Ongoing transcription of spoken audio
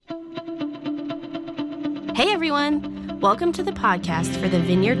Hey everyone! Welcome to the podcast for the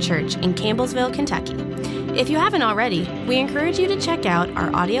Vineyard Church in Campbellsville, Kentucky. If you haven't already, we encourage you to check out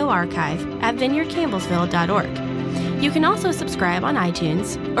our audio archive at vineyardcampbellsville.org. You can also subscribe on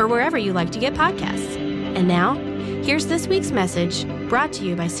iTunes or wherever you like to get podcasts. And now, here's this week's message brought to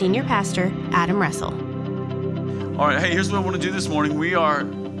you by Senior Pastor Adam Russell. All right, hey, here's what I want to do this morning. We are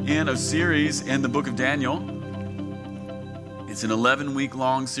in a series in the book of Daniel. It's an 11-week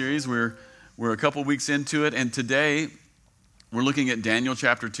long series. We're a couple weeks into it, and today we're looking at Daniel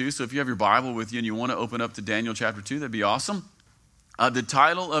chapter 2. So if you have your Bible with you and you want to open up to Daniel chapter 2, that'd be awesome. The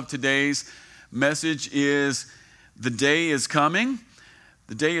title of today's message is "The Day is Coming."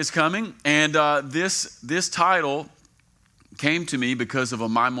 The day is coming, and this title came to me because of a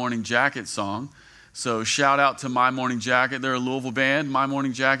My Morning Jacket song. So shout out to My Morning Jacket. They're a Louisville band. My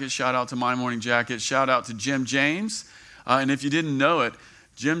Morning Jacket. Shout out to My Morning Jacket. Shout out to Jim James. And if you didn't know it,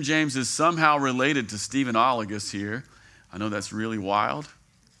 Jim James is somehow related to Stephen Olagus here. I know that's really wild.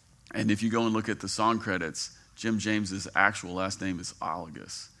 And if you go and look at the song credits, Jim James's actual last name is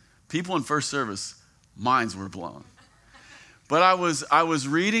Olagus. People in first service, minds were blown. But I was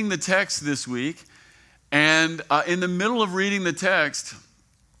reading the text this week, and in the middle of reading the text,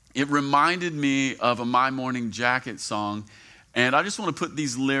 it reminded me of a My Morning Jacket song. And I just want to put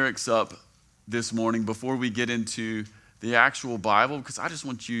these lyrics up this morning before we get into the actual Bible, because I just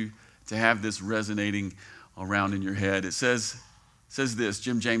want you to have this resonating around in your head. It says this,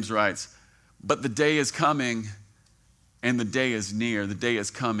 Jim James writes, "But the day is coming and the day is near." The day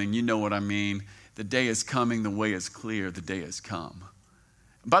is coming, you know what I mean. The day is coming, the way is clear, the day has come.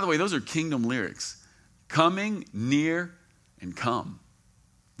 By the way, those are kingdom lyrics. Coming, near, and come.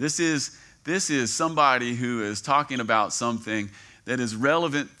 This is somebody who is talking about something that is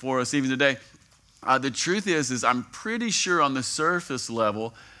relevant for us even today. The truth is I'm pretty sure on the surface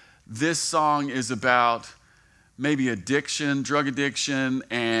level, this song is about maybe addiction, drug addiction,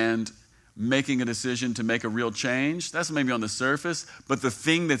 and making a decision to make a real change. That's maybe on the surface. But the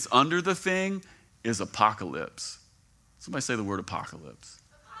thing that's under the thing is apocalypse. Somebody say the word apocalypse.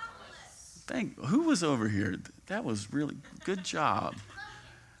 Who was over here? That was really good job.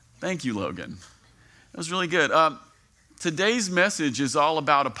 Thank you, Logan. That was really good. Today's message is all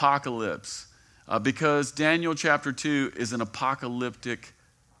about apocalypse because Daniel chapter 2 is an apocalyptic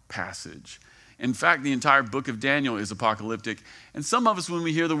passage. In fact, the entire book of Daniel is apocalyptic. And some of us, when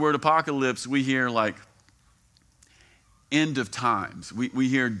we hear the word apocalypse, we hear like end of times. We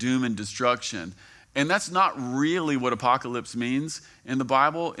hear doom and destruction. And that's not really what apocalypse means in the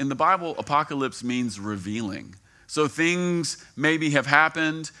Bible. In the Bible, apocalypse means revealing. So things maybe have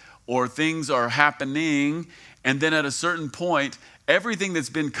happened or things are happening, and then at a certain point, everything that's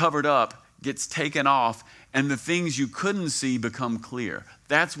been covered up gets taken off, and the things you couldn't see become clear.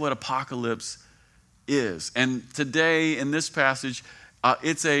 That's what apocalypse is. And today in this passage,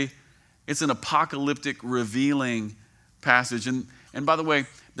 it's an apocalyptic revealing passage. And by the way,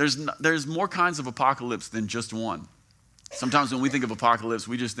 there's more kinds of apocalypse than just one. Sometimes when we think of apocalypse,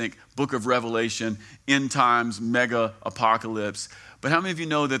 we just think Book of Revelation, end times, mega apocalypse. But how many of you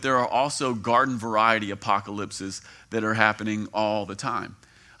know that there are also garden variety apocalypses that are happening all the time?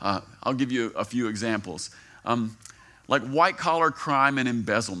 I'll give you a few examples. Like white collar crime and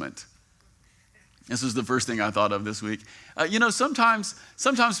embezzlement. This is the first thing I thought of this week.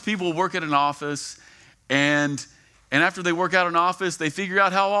 Sometimes people work at an office and after they work out an office, they figure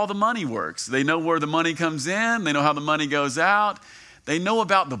out how all the money works. They know where the money comes in. They know how the money goes out. They know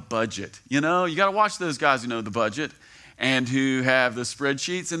about the budget. You got to watch those guys who know the budget and who have the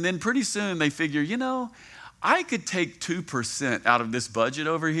spreadsheets. And then pretty soon they figure, I could take 2% out of this budget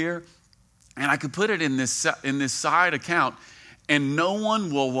over here and I could put it in this side account and no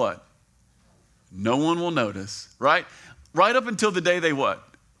one will what? No one will notice, right? Right up until the day they what?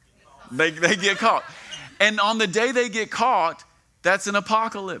 They get caught. And on the day they get caught, that's an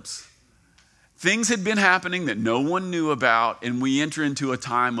apocalypse. Things had been happening that no one knew about, and we enter into a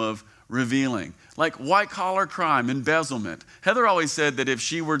time of revealing. Like white-collar crime, embezzlement. Heather always said that if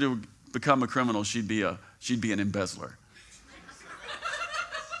she were to become a criminal, she'd be an embezzler.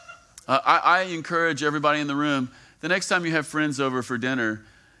 I encourage everybody in the room, the next time you have friends over for dinner,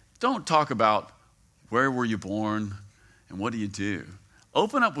 don't talk about where were you born and what do you do.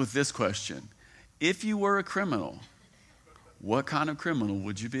 Open up with this question. If you were a criminal, what kind of criminal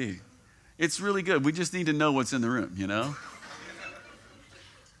would you be? It's really good. We just need to know what's in the room, And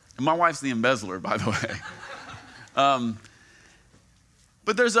my wife's the embezzler, by the way.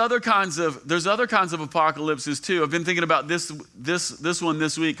 But there's other kinds of apocalypses too. I've been thinking about this one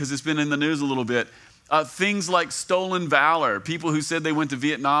this week because it's been in the news a little bit. Things like stolen valor, people who said they went to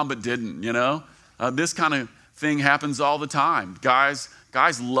Vietnam but didn't, This kind of thing happens all the time. Guys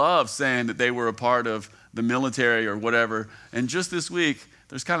love saying that they were a part of the military or whatever. And just this week,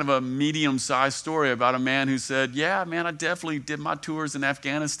 there's kind of a medium-sized story about a man who said, yeah, man, I definitely did my tours in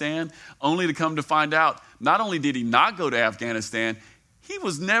Afghanistan, only to come to find out, not only did he not go to Afghanistan, he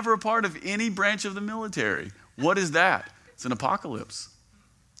was never a part of any branch of the military. What is that? It's an apocalypse.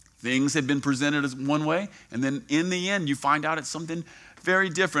 Things had been presented as one way, and then in the end, you find out it's something very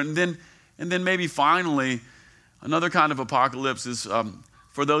different. And then maybe finally, another kind of apocalypse is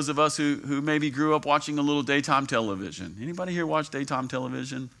for those of us who maybe grew up watching a little daytime television. Anybody here watch daytime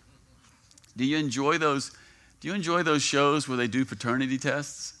television? Do you enjoy those shows where they do paternity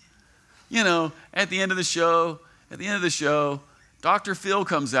tests? You know, at the end of the show, Dr. Phil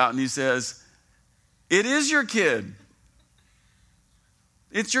comes out and he says, "It is your kid.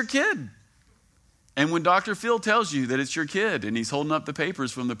 It's your kid." And when Dr. Phil tells you that it's your kid and he's holding up the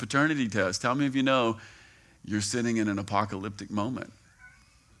papers from the paternity test, how many of you know you're sitting in an apocalyptic moment?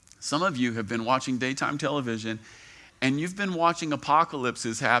 Some of you have been watching daytime television and you've been watching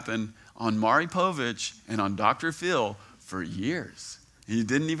apocalypses happen on Maury Povich and on Dr. Phil for years. And you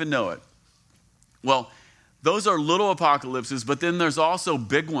didn't even know it. Well, those are little apocalypses, but then there's also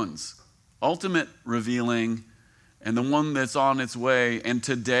big ones. Ultimate revealing and the one that's on its way. And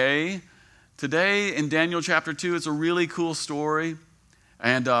today in Daniel chapter 2, it's a really cool story.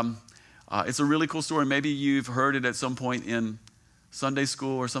 And it's a really cool story. Maybe you've heard it at some point in Sunday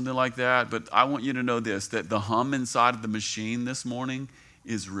school or something like that. But I want you to know this, that the hum inside of the machine this morning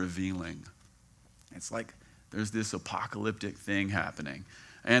is revealing. It's like there's this apocalyptic thing happening.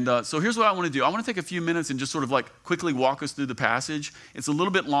 And so here's what I want to do. I want to take a few minutes and just sort of like quickly walk us through the passage. It's a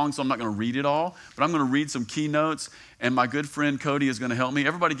little bit long, so I'm not going to read it all, but I'm going to read some key notes, and my good friend Cody is going to help me.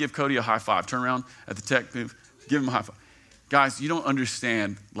 Everybody give Cody a high five. Turn around at the tech booth. Give him a high five. Guys, you don't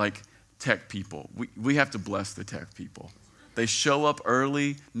understand, like, tech people. We have to bless the tech people. They show up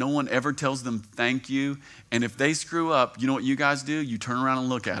early. No one ever tells them thank you. And if they screw up, you know what you guys do? You turn around and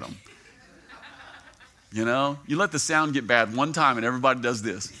look at them. You know, you let the sound get bad one time and everybody does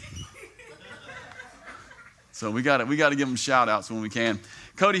this. So we got to give them shout outs when we can.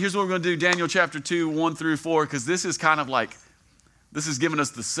 Cody, here's what we're going to do. Daniel chapter 2, 1 through 4, because this is kind of like, this is giving us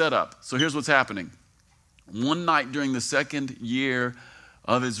the setup. So here's what's happening. One night during the second year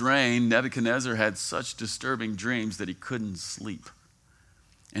of his reign, Nebuchadnezzar had such disturbing dreams that he couldn't sleep.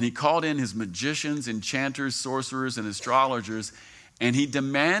 And he called in his magicians, enchanters, sorcerers, and astrologers, and he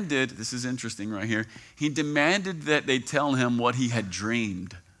demanded, this is interesting right here, he demanded that they tell him what he had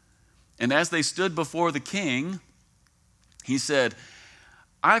dreamed. And as they stood before the king, he said,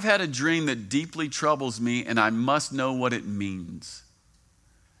 "I've had a dream that deeply troubles me, and I must know what it means."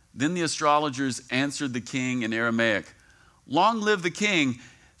 Then the astrologers answered the king in Aramaic, "Long live the king.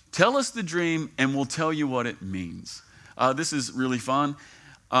 Tell us the dream, and we'll tell you what it means." This is really fun.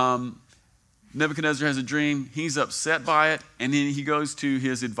 Nebuchadnezzar has a dream. He's upset by it. And then he goes to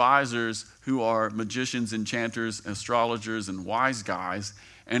his advisors, who are magicians, enchanters, astrologers, and wise guys.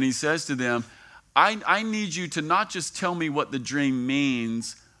 And he says to them, I need you to not just tell me what the dream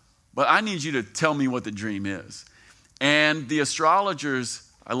means, but I need you to tell me what the dream is. And the astrologers,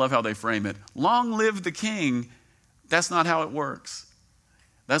 I love how they frame it. Long live the king. That's not how it works.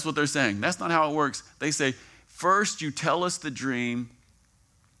 That's what they're saying. That's not how it works. They say, first you tell us the dream,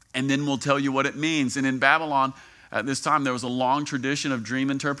 and then we'll tell you what it means. And in Babylon, at this time, there was a long tradition of dream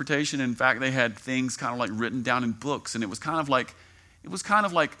interpretation. In fact, they had things kind of like written down in books, and it was kind of like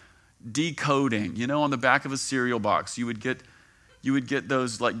decoding. You know, on the back of a cereal box, you would get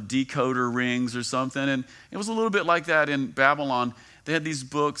those like decoder rings or something, and it was a little bit like that in Babylon. They had these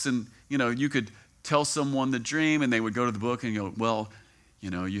books, and you know, you could tell someone the dream, and they would go to the book and go, "Well,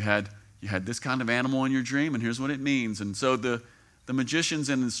 you know, you had this kind of animal in your dream, and here's what it means." And so the magicians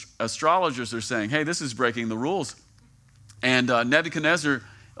and astrologers are saying, "Hey, this is breaking the rules." And Nebuchadnezzar,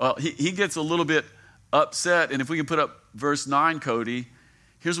 he gets a little bit upset. And if we can put up verse 9, Cody,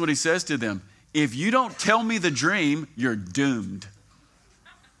 here's what he says to them. "If you don't tell me the dream, you're doomed."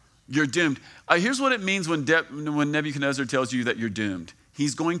 You're doomed. Here's what it means when Nebuchadnezzar tells you that you're doomed.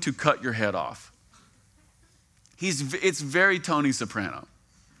 He's going to cut your head off. It's very Tony Soprano.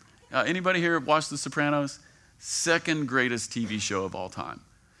 Anybody here watch The Sopranos? Second greatest TV show of all time.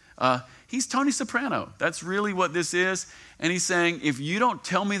 He's Tony Soprano. That's really what this is. And he's saying, if you don't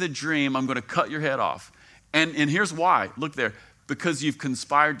tell me the dream, I'm going to cut your head off. And here's why. Look there. Because you've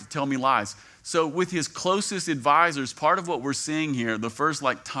conspired to tell me lies. So with his closest advisors, part of what we're seeing here, the first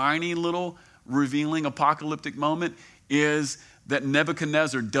like tiny little revealing apocalyptic moment, is that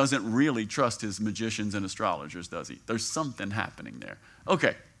Nebuchadnezzar doesn't really trust his magicians and astrologers, does he? There's something happening there.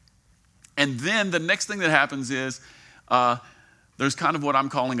 Okay. And then the next thing that happens is there's kind of what I'm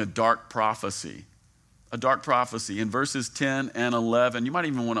calling a dark prophecy. A dark prophecy. In verses 10 and 11, you might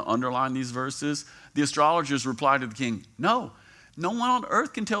even want to underline these verses. The astrologers replied to the king, no one on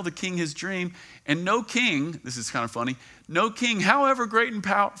earth can tell the king his dream, and no king, this is kind of funny, no king, however great and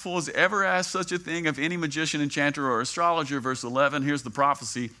powerful, has ever asked such a thing of any magician, enchanter, or astrologer. Verse 11, here's the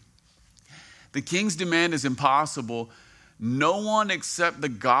prophecy. The king's demand is impossible. No one except the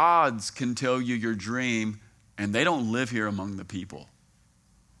gods can tell you your dream, and they don't live here among the people.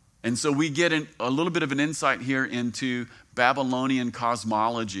 And so we get a little bit of an insight here into Babylonian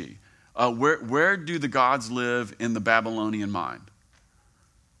cosmology. Where do the gods live in the Babylonian mind?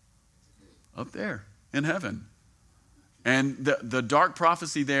 Up there in heaven. And the dark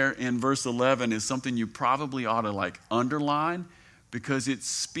prophecy there in verse 11 is something you probably ought to underline, because it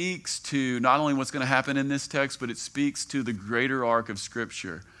speaks to not only what's going to happen in this text, but it speaks to the greater arc of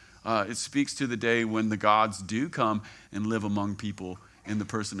Scripture. It speaks to the day when the gods do come and live among people in the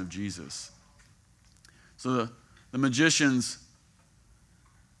person of Jesus. So the magicians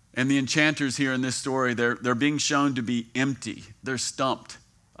and the enchanters here in this story, they're being shown to be empty. They're stumped.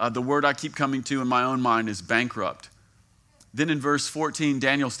 The word I keep coming to in my own mind is bankrupt. Then in verse 14,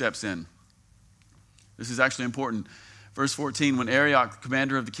 Daniel steps in. This is actually important. Verse 14, when Arioch,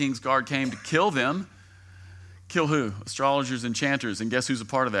 commander of the king's guard, came to kill them, kill who? Astrologers, enchanters. And guess who's a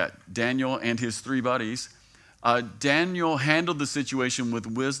part of that? Daniel and his 3 buddies. Daniel handled the situation with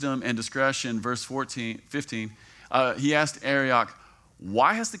wisdom and discretion. Verse 15, he asked Arioch,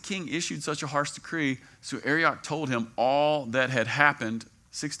 why has the king issued such a harsh decree? So Arioch told him all that had happened.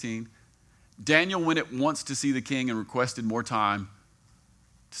 16, Daniel went at once to see the king and requested more time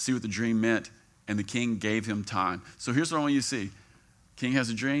to see what the dream meant, and the king gave him time. So here's what I want you to see. King has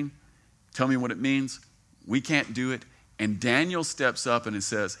a dream. Tell me what it means. We can't do it. And Daniel steps up and it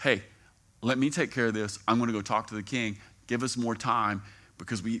says, hey, let me take care of this. I'm going to go talk to the king. Give us more time,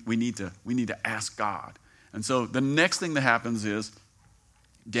 because we need to ask God. And so the next thing that happens is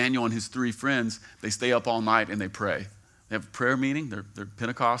Daniel and his 3 friends, they stay up all night and they pray. They have a prayer meeting. They're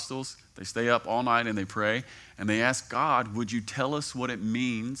Pentecostals. They stay up all night and they pray. And they ask God, would you tell us what it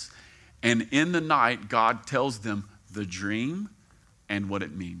means? And in the night, God tells them the dream and what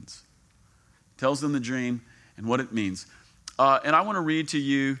it means. Tells them the dream and what it means. And I want to read to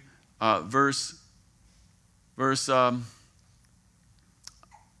you well,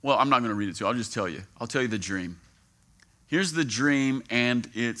 I'm not going to read it to you. I'll just tell you. I'll tell you the dream. Here's the dream and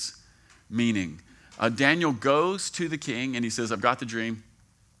its meaning. Daniel goes to the king and he says, I've got the dream.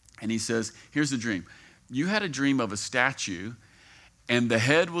 And he says, here's the dream. You had a dream of a statue, and the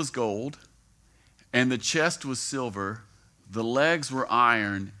head was gold, and the chest was silver, the legs were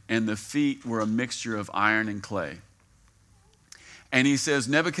iron, and the feet were a mixture of iron and clay. And he says,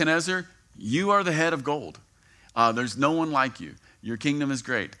 Nebuchadnezzar, you are the head of gold. There's no one like you. Your kingdom is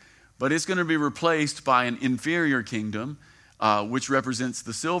great. But it's going to be replaced by an inferior kingdom, which represents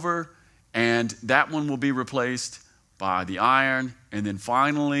the silver, and that one will be replaced by the iron. And then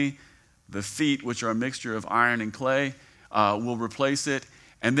finally, the feet, which are a mixture of iron and clay, will replace it.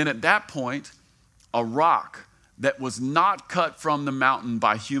 And then at that point, a rock that was not cut from the mountain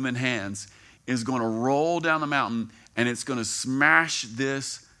by human hands is going to roll down the mountain, and it's going to smash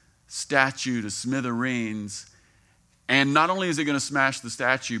this statue to smithereens. And not only is it going to smash the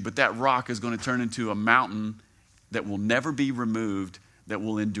statue, but that rock is going to turn into a mountain that will never be removed, that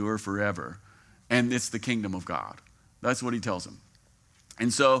will endure forever. And it's the kingdom of God. That's what he tells him.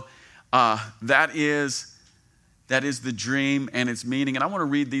 And so that is the dream and its meaning. And I want to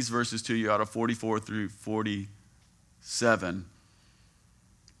read these verses to you out of 44 through 47.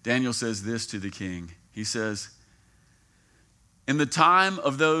 Daniel says this to the king. He says, in the time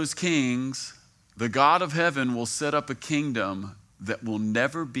of those kings, the God of heaven will set up a kingdom that will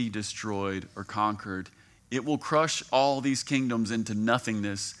never be destroyed or conquered. It will crush all these kingdoms into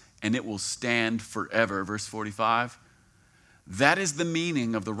nothingness, and it will stand forever. Verse 45. That is the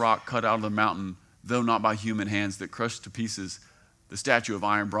meaning of the rock cut out of the mountain, though not by human hands, that crushed to pieces the statue of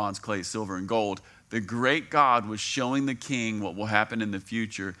iron, bronze, clay, silver, and gold. The great God was showing the king what will happen in the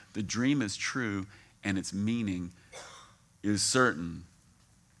future. The dream is true, and its meaning is certain.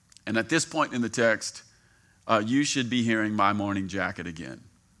 And at this point in the text, you should be hearing My Morning Jacket again.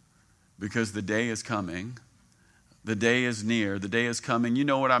 Because the day is coming. The day is near. The day is coming. You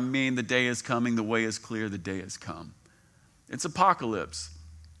know what I mean. The day is coming. The way is clear. The day has come. It's apocalypse.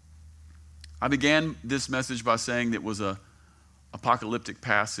 I began this message by saying it was a apocalyptic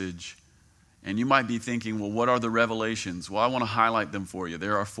passage. And you might be thinking, well, what are the revelations? Well, I want to highlight them for you.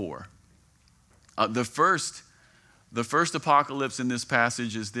 There are 4. The first apocalypse in this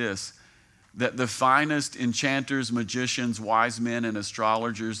passage is this. that the finest enchanters, magicians, wise men, and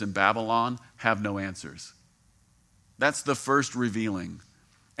astrologers in Babylon have no answers. That's the first revealing.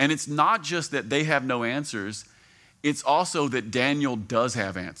 And it's not just that they have no answers, it's also that Daniel does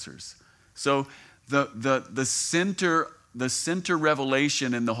have answers. So the center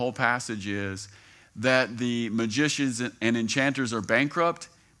revelation in the whole passage is that the magicians and enchanters are bankrupt,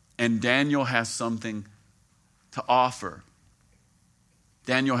 and Daniel has something to offer.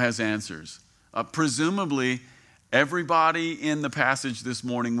 Daniel has answers. Presumably, everybody in the passage this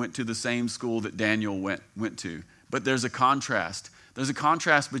morning went to the same school that Daniel went to. But there's a contrast. There's a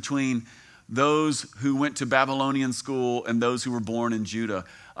contrast between those who went to Babylonian school and those who were born in Judah.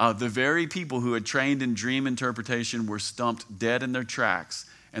 The very people who had trained in dream interpretation were stumped dead in their tracks,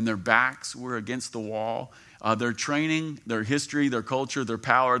 and their backs were against the wall. Their training, their history, their culture, their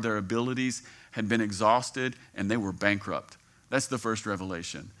power, their abilities had been exhausted, and they were bankrupt. That's the first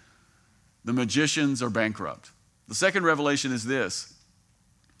revelation. The magicians are bankrupt. The second revelation is this: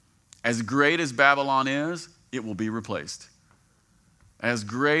 as great as Babylon is, it will be replaced. As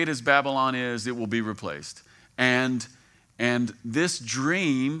great as Babylon is, it will be replaced. And this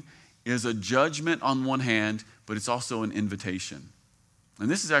dream is a judgment on one hand, but it's also an invitation. And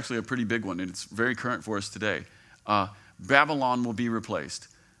this is actually a pretty big one, and it's very current for us today. Babylon will be replaced.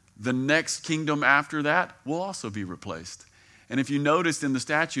 The next kingdom after that will also be replaced. And if you noticed in the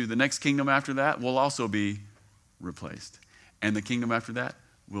statue, the next kingdom after that will also be replaced. And the kingdom after that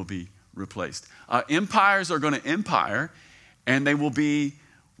will be replaced. Empires are going to empire, and they will be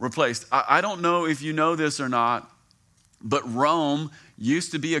replaced. I don't know if you know this or not, but Rome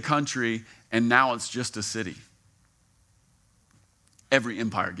used to be a country, and now it's just a city. Every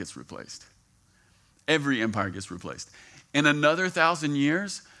empire gets replaced. Every empire gets replaced. In another 1,000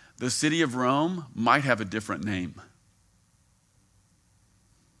 years, the city of Rome might have a different name.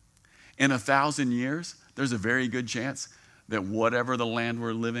 In 1,000 years, there's a very good chance that whatever the land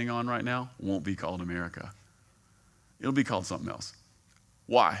we're living on right now won't be called America. It'll be called something else.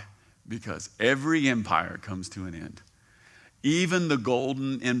 Why? Because every empire comes to an end. Even the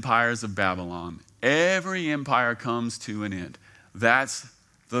golden empires of Babylon, every empire comes to an end. That's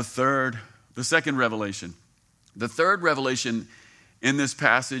the second revelation. The third revelation in this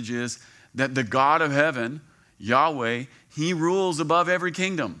passage is that the God of heaven, Yahweh, he rules above every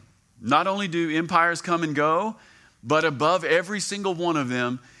kingdom. Not only do empires come and go, but above every single one of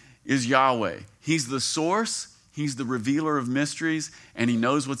them is Yahweh. He's the source, he's the revealer of mysteries, and he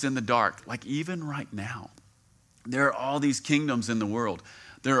knows what's in the dark. Like even right now, there are all these kingdoms in the world.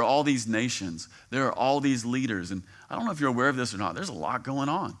 There are all these nations. There are all these leaders. And I don't know if you're aware of this or not. There's a lot going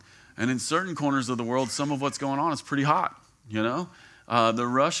on. And in certain corners of the world, some of what's going on is pretty hot, you know? The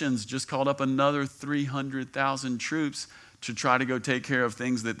Russians just called up another 300,000 troops to try to go take care of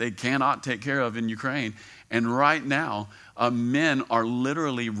things that they cannot take care of in Ukraine. And right now, men are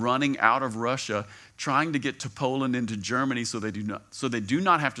literally running out of Russia, trying to get to Poland and to Germany so they do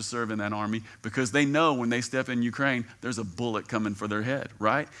not have to serve in that army, because they know when they step in Ukraine, there's a bullet coming for their head,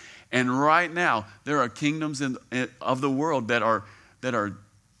 right? And right now, there are kingdoms of the world that are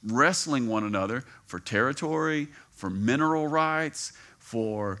wrestling one another for territory, for mineral rights,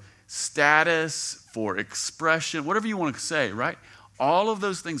 for status, for expression, whatever you want to say, right? All of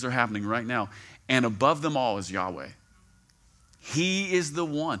those things are happening right now. And above them all is Yahweh. He is the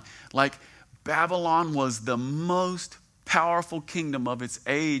one. Like Babylon was the most powerful kingdom of its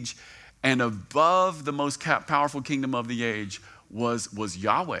age, and above the most powerful kingdom of the age was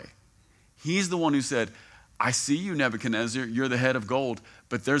Yahweh. He's the one who said, I see you, Nebuchadnezzar, you're the head of gold,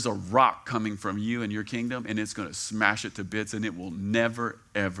 but there's a rock coming from you and your kingdom, and it's going to smash it to bits, and it will never,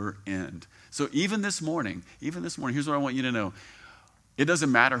 ever end. So even this morning, here's what I want you to know. It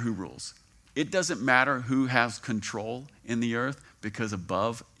doesn't matter who rules. It doesn't matter who has control in the earth, because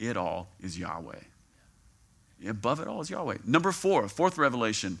above it all is Yahweh. Above it all is Yahweh. Number fourth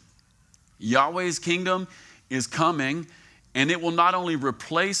revelation. Yahweh's kingdom is coming, and it will not only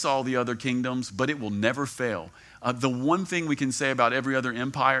replace all the other kingdoms, but it will never fail. The one thing we can say about every other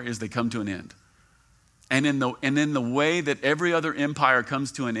empire is they come to an end. And in the way that every other empire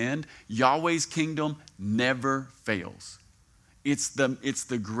comes to an end, Yahweh's kingdom never fails. It's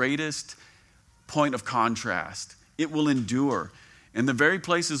the greatest point of contrast. It will endure. In the very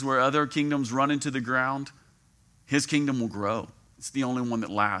places where other kingdoms run into the ground, his kingdom will grow. It's the only one that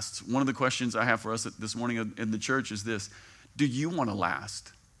lasts. One of the questions I have for us this morning in the church is this: do you want to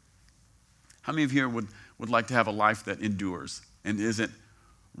last? How many of you here would like to have a life that endures and isn't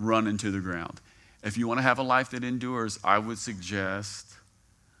run into the ground? If you want to have a life that endures, I would suggest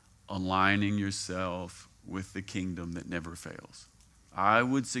aligning yourself with the kingdom that never fails. I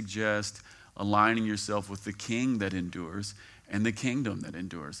would suggest aligning yourself with the King that endures and the kingdom that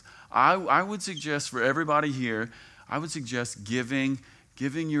endures. I would suggest for everybody here, I would suggest giving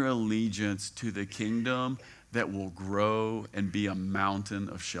your allegiance to the kingdom that will grow and be a mountain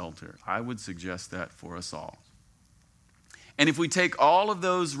of shelter. I would suggest that for us all. And if we take all of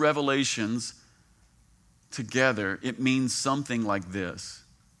those revelations together, it means something like this.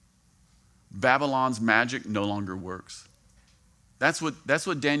 Babylon's magic no longer works. That's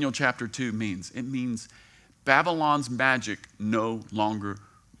what Daniel chapter 2 means. It means Babylon's magic no longer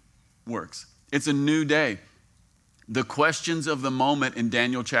works. It's a new day. The questions of the moment in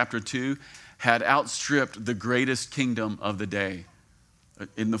Daniel chapter 2 had outstripped the greatest kingdom of the day.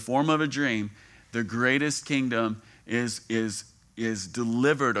 In the form of a dream, the greatest kingdom is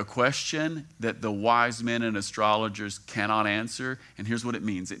delivered a question that the wise men and astrologers cannot answer. And here's what it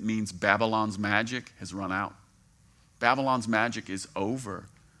means. It means Babylon's magic has run out. Babylon's magic is over.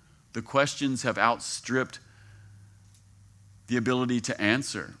 The questions have outstripped the ability to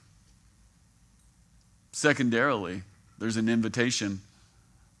answer. Secondarily, there's an invitation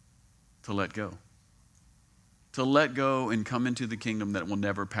to let go. To let go and come into the kingdom that will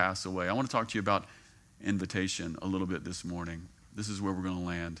never pass away. I want to talk to you about invitation a little bit this morning. This is where we're going to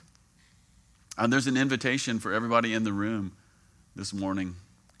land. There's an invitation for everybody in the room this morning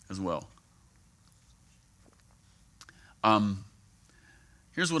as well.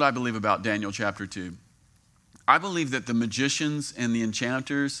 Here's what I believe about Daniel chapter 2. I believe that the magicians and the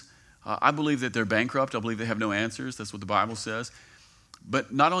enchanters, I believe that they're bankrupt. I believe they have no answers. That's what the Bible says.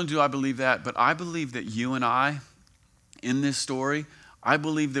 But not only do I believe that, but I believe that you and I, in this story, I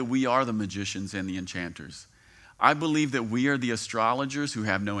believe that we are the magicians and the enchanters. I believe that we are the astrologers who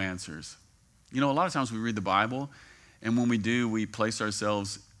have no answers. You know, a lot of times we read the Bible, and when we do, we place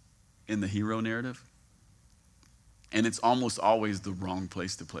ourselves in the hero narrative. And it's almost always the wrong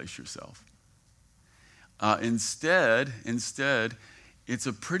place to place yourself. Instead, it's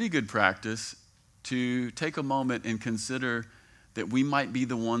a pretty good practice to take a moment and consider that we might be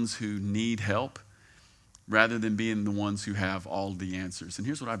the ones who need help rather than being the ones who have all the answers. And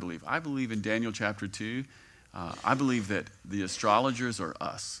here's what I believe. I believe in Daniel chapter 2, I believe that the astrologers are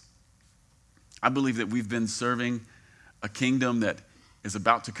us. I believe that we've been serving a kingdom that is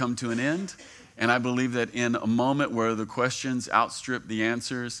about to come to an end. And I believe that in a moment where the questions outstrip the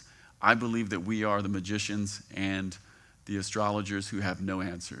answers, I believe that we are the magicians and the astrologers who have no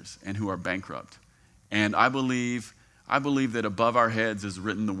answers and who are bankrupt. And I believe that above our heads is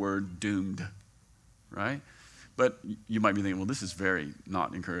written the word doomed, right? But you might be thinking, well, this is very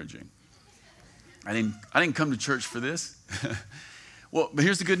not encouraging. I didn't come to church for this. Well, but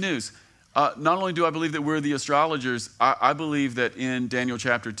here's the good news. Not only do I believe that we're the astrologers, I believe that in Daniel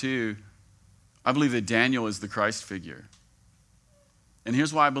chapter 2, I believe that Daniel is the Christ figure. And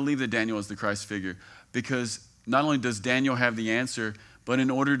here's why I believe that Daniel is the Christ figure. Because not only does Daniel have the answer, but in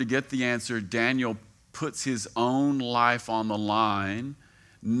order to get the answer, Daniel puts his own life on the line,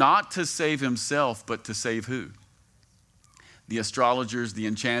 not to save himself, but to save who? The astrologers, the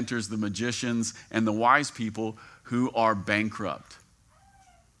enchanters, the magicians, and the wise people who are bankrupt.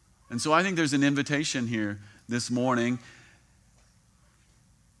 And so I think there's an invitation here this morning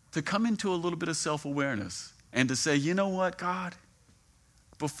to come into a little bit of self-awareness and to say, you know what, God?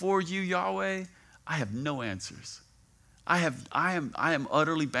 Before you, Yahweh, I have no answers. I am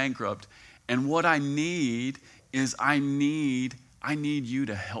utterly bankrupt. And what I need is I need you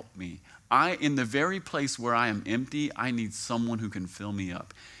to help me. In the very place where I am empty, I need someone who can fill me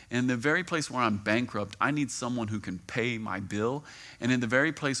up. In the very place where I'm bankrupt, I need someone who can pay my bill. And in the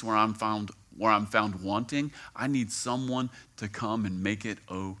very place where I'm found wanting, I need someone to come and make it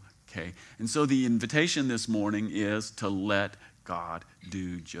okay. And so the invitation this morning is to let God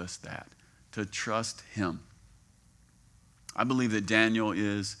do just that, to trust him. I believe that Daniel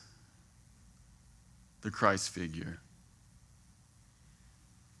is the Christ figure.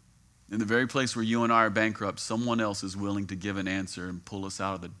 In the very place where you and I are bankrupt, someone else is willing to give an answer and pull us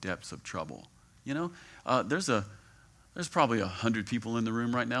out of the depths of trouble. You know, there's probably 100 people in the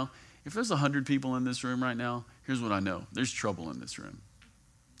room right now. If there's 100 people in this room right now, here's what I know. There's trouble in this room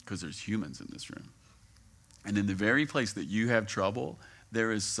because there's humans in this room. And in the very place that you have trouble,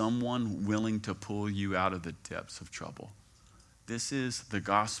 there is someone willing to pull you out of the depths of trouble. This is the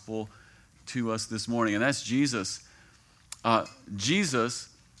gospel to us this morning, and that's Jesus. Jesus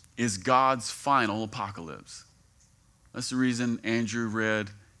is God's final apocalypse. That's the reason Andrew read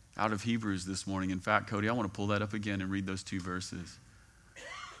out of Hebrews this morning. In fact, Cody, I want to pull that up again and read those 2 verses.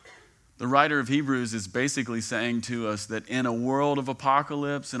 The writer of Hebrews is basically saying to us that in a world of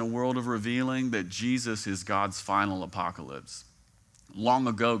apocalypse, in a world of revealing, that Jesus is God's final apocalypse. Long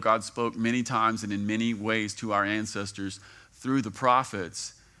ago, God spoke many times and in many ways to our ancestors through the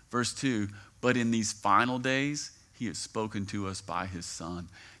prophets. Verse 2, but in these final days, he has spoken to us by his Son.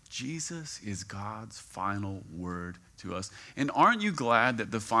 Jesus is God's final word to us. And aren't you glad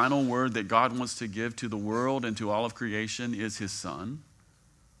that the final word that God wants to give to the world and to all of creation is his Son?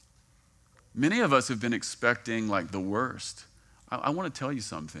 Many of us have been expecting like the worst. I want to tell you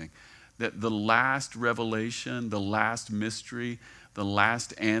something, that the last revelation, the last mystery, the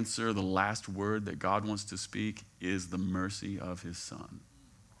last answer, the last word that God wants to speak is the mercy of his Son.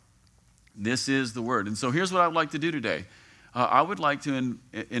 This is the word. And so here's what I would like to do today. I would like to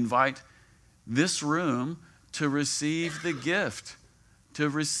invite this room to receive the gift,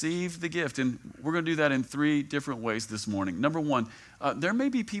 And we're going to do that in 3 different ways this morning. Number 1, there may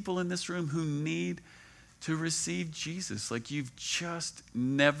be people in this room who need to receive Jesus. Like you've just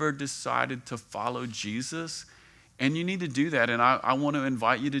never decided to follow Jesus, and you need to do that. And I want to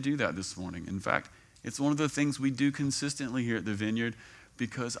invite you to do that this morning. In fact, it's one of the things we do consistently here at the Vineyard,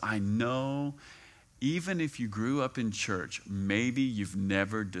 because I know even if you grew up in church, maybe you've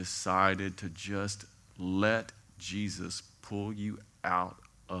never decided to just let Jesus pull you out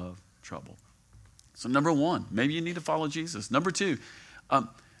of trouble. So number 1, maybe you need to follow Jesus. Number 2,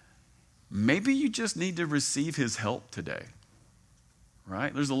 maybe you just need to receive his help today,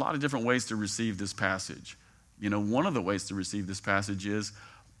 right? There's a lot of different ways to receive this passage. You know, one of the ways to receive this passage is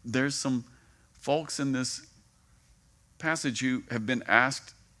there's some folks in this passage who have been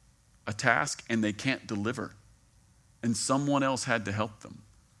asked a task and they can't deliver, and someone else had to help them.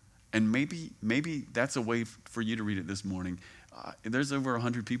 And maybe that's a way for you to read it this morning. There's over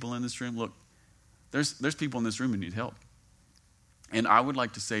 100 people in this room. Look, there's people in this room who need help. And I would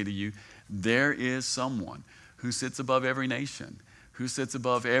like to say to you, there is someone who sits above every nation, who sits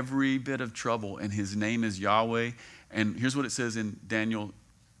above every bit of trouble, and his name is Yahweh. And here's what it says in Daniel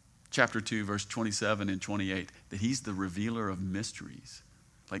chapter 2, verse 27 and 28, that he's the revealer of mysteries.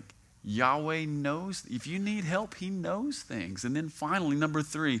 Like Yahweh knows, if you need help, he knows things. And then finally, number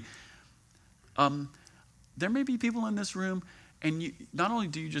 3, there may be people in this room, and not only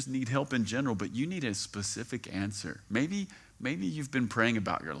do you just need help in general, but you need a specific answer. Maybe you've been praying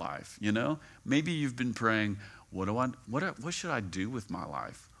about your life, you know? Maybe you've been praying, what should I do with my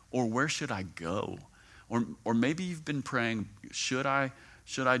life? Or where should I go? Or maybe you've been praying, should I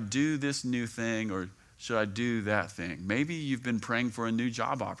do this new thing, or should I do that thing? Maybe you've been praying for a new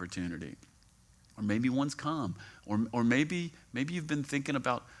job opportunity, or maybe one's come, or maybe you've been thinking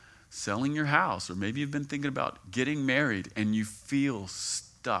about selling your house, or maybe you've been thinking about getting married and you feel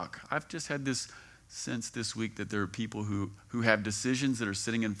stuck. I've just had this sense this week that there are people who have decisions that are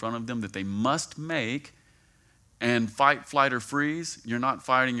sitting in front of them that they must make, and fight, flight, or freeze. You're not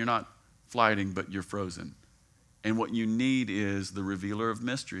fighting, you're not flighting, but you're frozen. And what you need is the revealer of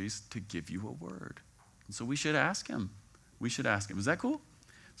mysteries to give you a word. And so we should ask him. Is that cool?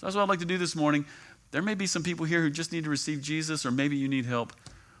 So that's what I'd like to do this morning. There may be some people here who just need to receive Jesus, or maybe you need help,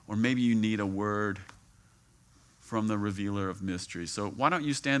 or maybe you need a word from the revealer of mysteries. So why don't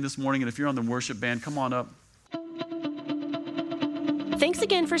you stand this morning, and if you're on the worship band, come on up. Thanks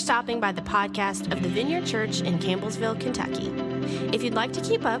again for stopping by the podcast of the Vineyard Church in Campbellsville, Kentucky. If you'd like to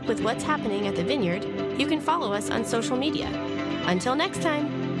keep up with what's happening at the Vineyard, you can follow us on social media. Until next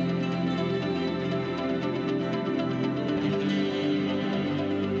time.